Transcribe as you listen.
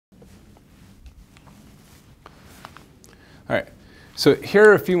All right, so here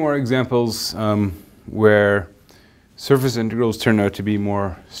are a few more examples where surface integrals turn out to be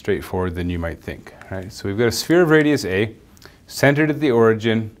more straightforward than you might think. Right? So we've got a sphere of radius a, centered at the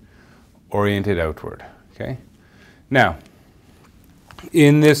origin, oriented outward. Okay? Now,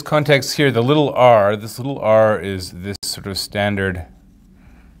 in this context here, the little r, this little r is this sort of standard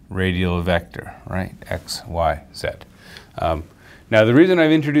radial vector, right? X, y, z. Now, the reason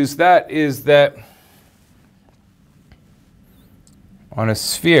I've introduced that is that on a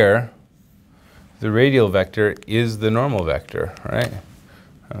sphere, the radial vector is the normal vector, right?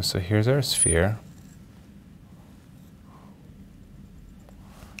 So here's our sphere.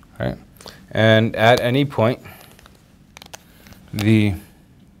 Right? And at any point, the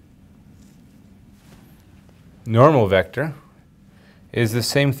normal vector is the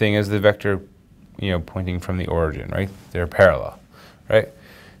same thing as the vector, pointing from the origin, right? They're parallel, right?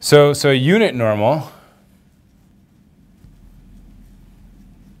 So a unit normal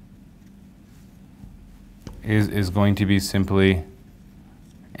is going to be simply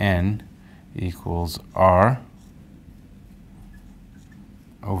n equals r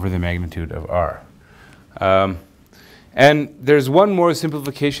over the magnitude of r. And there's one more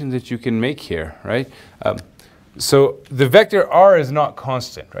simplification that you can make here, right? So the vector r is not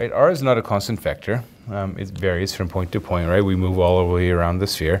constant, right? R is not a constant vector. It varies from point to point, right? We move all the way around the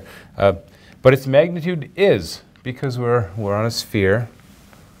sphere. But its magnitude is, because we're on a sphere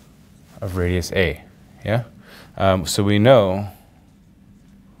of radius a, yeah? So we know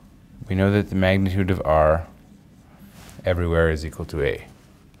that the magnitude of r everywhere is equal to a.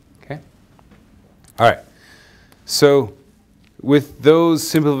 Okay? All right. So with those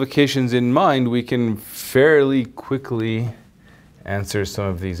simplifications in mind, we can fairly quickly answer some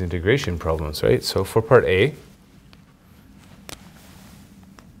of these integration problems, right? So for part A,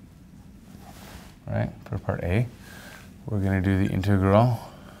 we're going to do the integral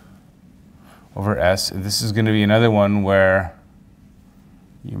over S. This is going to be another one where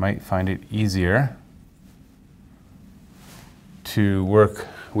you might find it easier to work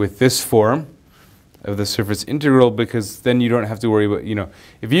with this form of the surface integral, because then you don't have to worry about,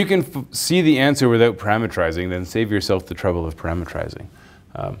 if you can see the answer without parametrizing, then save yourself the trouble of parametrizing.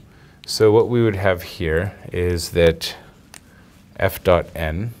 So what we would have here is that f dot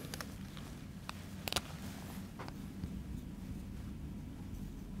n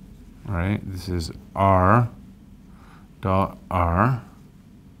right, this is r dot r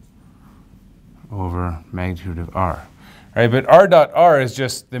over magnitude of r. Right, but r dot r is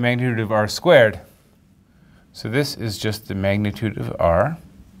just the magnitude of r squared. So this is just the magnitude of r,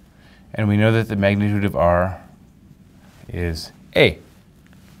 and we know that the magnitude of r is a.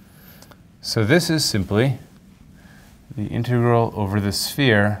 So this is simply the integral over the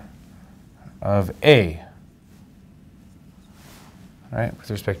sphere of a, right, with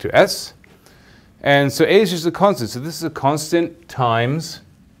respect to S. And so a is just a constant. So this is a constant times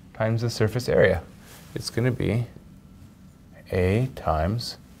the surface area. It's going to be a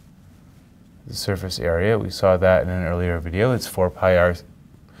times the surface area. We saw that in an earlier video. It's 4 pi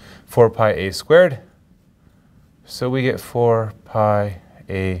a squared. So we get 4 pi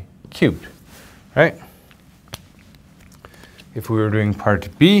a cubed, right? If we were doing part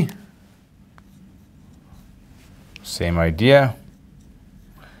B, same idea.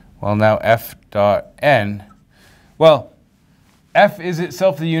 Well, now f dot n, well, f is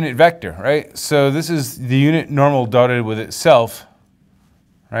itself the unit vector, right? So this is the unit normal dotted with itself,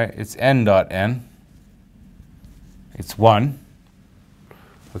 right? It's n dot n. It's 1.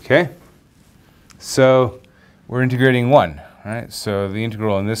 Okay? So we're integrating 1, right? So the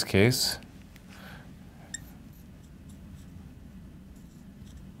integral in this case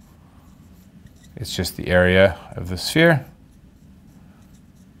it's just the area of the sphere,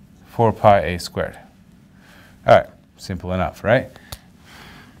 4 pi a squared. All right, simple enough, right?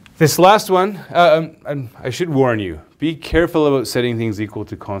 This last one, I should warn you, be careful about setting things equal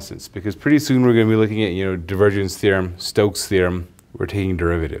to constants, because pretty soon we're going to be looking at, divergence theorem, Stokes theorem. We're taking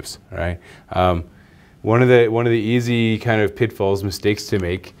derivatives, right? One of the easy kind of pitfalls, mistakes to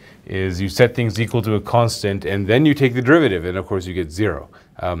make, is you set things equal to a constant, and then you take the derivative, and of course you get 0.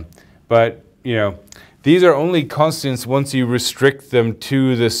 But these are only constants once you restrict them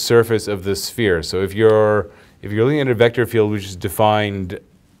to the surface of the sphere. So if you're looking at a vector field which is defined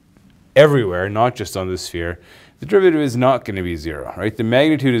everywhere, not just on the sphere, the derivative is not going to be 0, right? The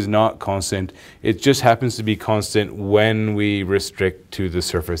magnitude is not constant. It just happens to be constant when we restrict to the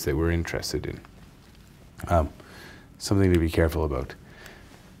surface that we're interested in. Something to be careful about.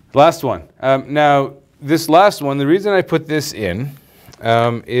 Last one. Now, this last one, the reason I put this in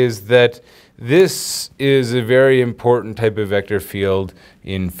is that this is a very important type of vector field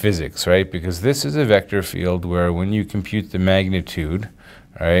in physics, right? Because this is a vector field where when you compute the magnitude,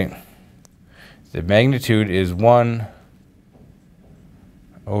 right, the magnitude is 1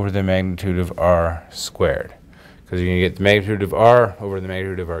 over the magnitude of r squared. Because you're going to get the magnitude of r over the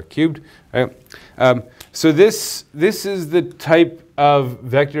magnitude of r cubed, right? So this is the type of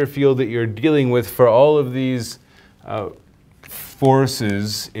vector field that you're dealing with for all of these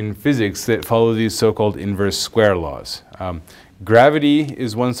forces in physics that follow these so-called inverse square laws. Gravity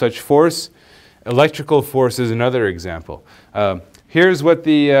is one such force. Electrical force is another example. Here's what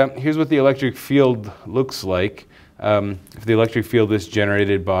the electric field looks like if the electric field is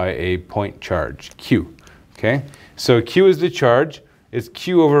generated by a point charge, Q. Okay, so Q is the charge. It's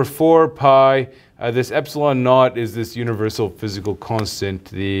Q over 4 pi. This epsilon naught is this universal physical constant,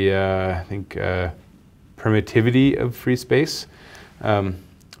 the I think permittivity of free space, or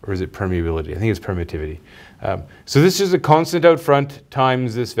is it permeability? I think it's permittivity. So this is a constant out front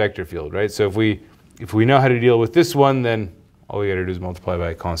times this vector field, right? So if we know how to deal with this one, then all we got to do is multiply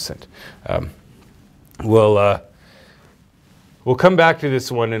by a constant. We'll come back to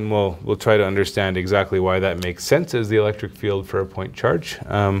this one and we'll try to understand exactly why that makes sense as the electric field for a point charge.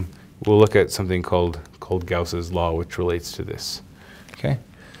 We'll look at something called Gauss's law, which relates to this. Okay,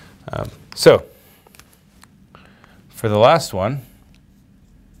 so for the last one,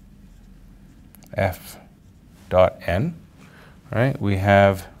 F dot n, right? We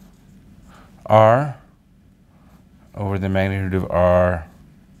have r over the magnitude of r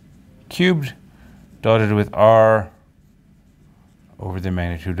cubed dotted with r over the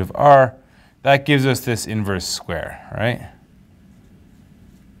magnitude of r. That gives us this inverse square, right?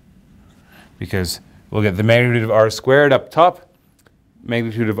 Because we'll get the magnitude of r squared up top,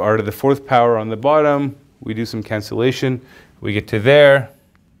 magnitude of r to the 4th power on the bottom. We do some cancellation. We get to there.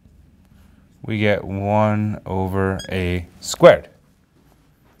 We get 1 over a squared.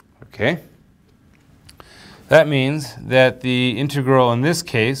 Okay? That means that the integral in this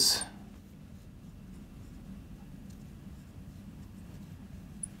case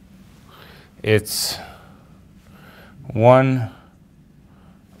it's 1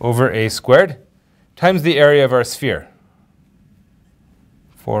 over a squared times the area of our sphere,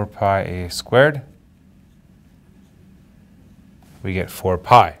 4 pi a squared. We get 4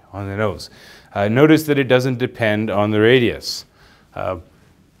 pi on the nose. Notice that it doesn't depend on the radius.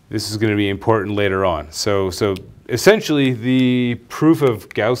 This is going to be important later on. So essentially the proof of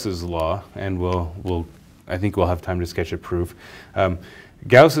Gauss's law, and I think we'll have time to sketch a proof.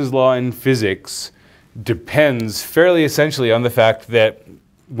 Gauss's law in physics depends fairly essentially on the fact that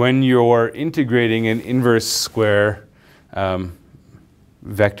when you're integrating an inverse square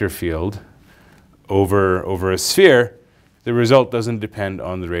vector field over a sphere, the result doesn't depend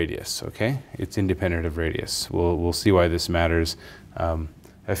on the radius, okay? It's independent of radius. We'll see why this matters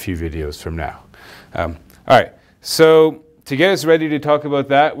a few videos from now. All right, so to get us ready to talk about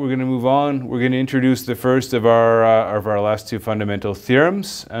that, we're going to move on. We're going to introduce the first of our last two fundamental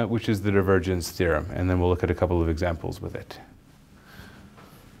theorems, which is the divergence theorem, and then we'll look at a couple of examples with it.